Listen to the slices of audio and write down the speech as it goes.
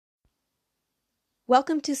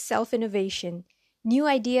Welcome to Self Innovation, new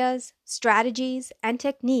ideas, strategies, and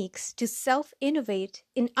techniques to self innovate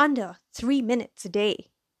in under 3 minutes a day.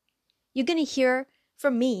 You're going to hear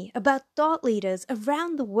from me about thought leaders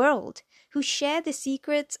around the world who share the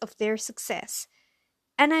secrets of their success.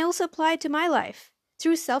 And I also apply it to my life.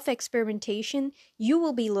 Through self experimentation, you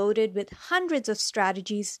will be loaded with hundreds of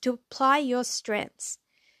strategies to apply your strengths.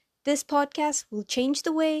 This podcast will change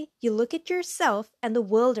the way you look at yourself and the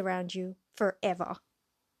world around you forever.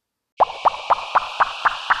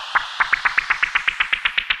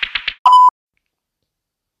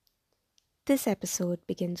 This episode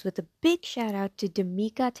begins with a big shout out to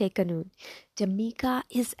Damika Tekanun. Damika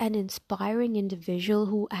is an inspiring individual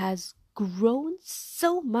who has grown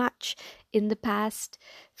so much in the past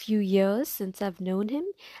few years since I've known him,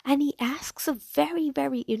 and he asks a very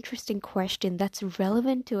interesting question that's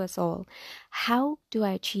relevant to us all. How do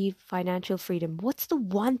I achieve financial freedom? What's the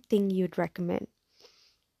one thing you'd recommend?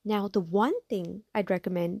 Now, the one thing I'd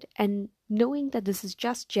recommend, and knowing that this is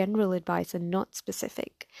just general advice and not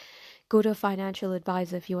specific, go to a financial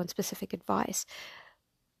advisor if you want specific advice.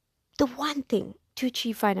 The one thing to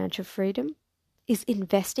achieve financial freedom is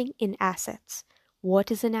investing in assets.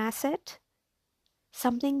 What is an asset?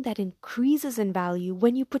 Something that increases in value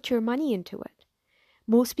when you put your money into it.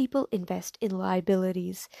 Most people invest in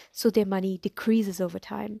liabilities, so their money decreases over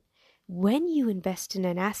time. When you invest in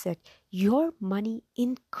an asset, your money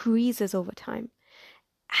increases over time.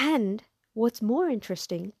 And what's more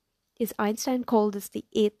interesting is Einstein called this the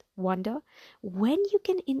eighth wonder. When you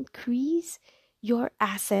can increase your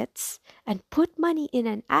assets and put money in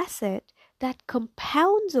an asset that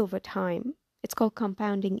compounds over time, it's called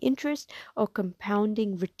compounding interest or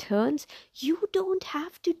compounding returns, you don't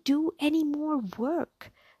have to do any more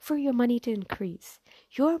work for your money to increase.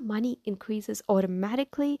 Your money increases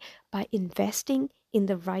automatically by investing in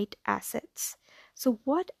the right assets. So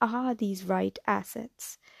what are these right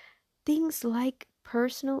assets? Things like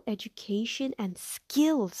personal education and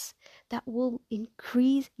skills that will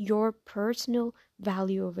increase your personal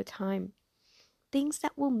value over time. Things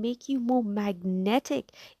that will make you more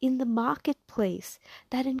magnetic in the marketplace,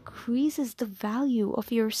 that increases the value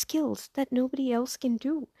of your skills that nobody else can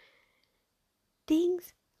do.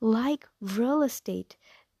 Things like real estate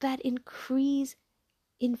that increase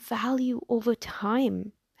in value over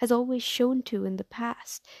time, has always shown to in the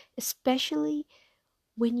past, especially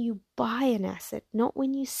when you buy an asset, not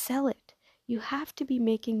when you sell it. You have to be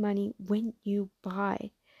making money when you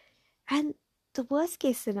buy. And the worst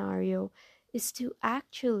case scenario is to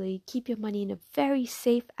actually keep your money in a very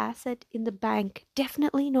safe asset in the bank,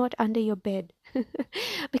 definitely not under your bed,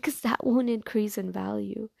 because that won't increase in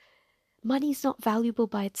value. Money is not valuable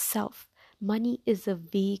by itself. Money is a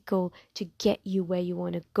vehicle to get you where you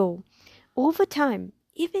want to go. Over time,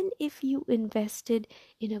 even if you invested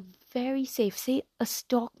in a very safe, say a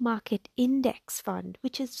stock market index fund,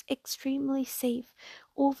 which is extremely safe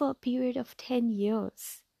over a period of 10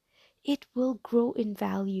 years, it will grow in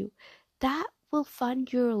value. That will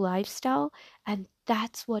fund your lifestyle, and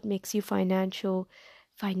that's what makes you financially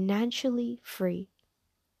free.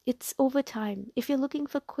 It's over time. If you're looking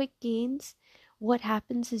for quick gains, what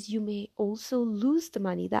happens is you may also lose the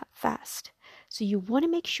money that fast. So you want to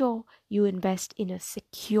make sure you invest in a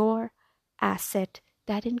secure asset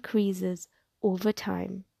that increases over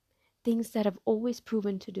time. Things that have always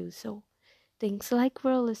proven to do so. Things like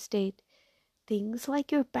real estate, things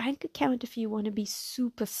like your bank account if you want to be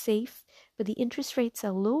super safe, but the interest rates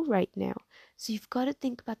are low right now. So you've got to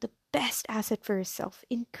think about the best asset for yourself.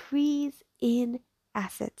 Increase in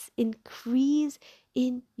assets, increase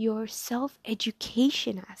in your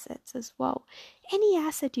self-education assets as well. Any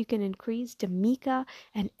asset you can increase, Damika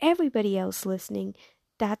and everybody else listening,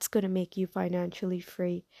 that's going to make you financially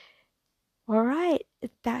free. All right,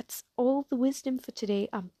 that's all the wisdom for today.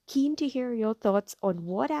 I'm keen to hear your thoughts on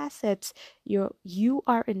what assets you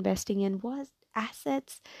are investing in, what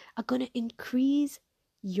assets are going to increase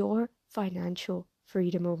your financial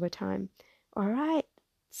freedom over time. All right,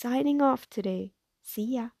 signing off today.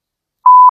 See ya.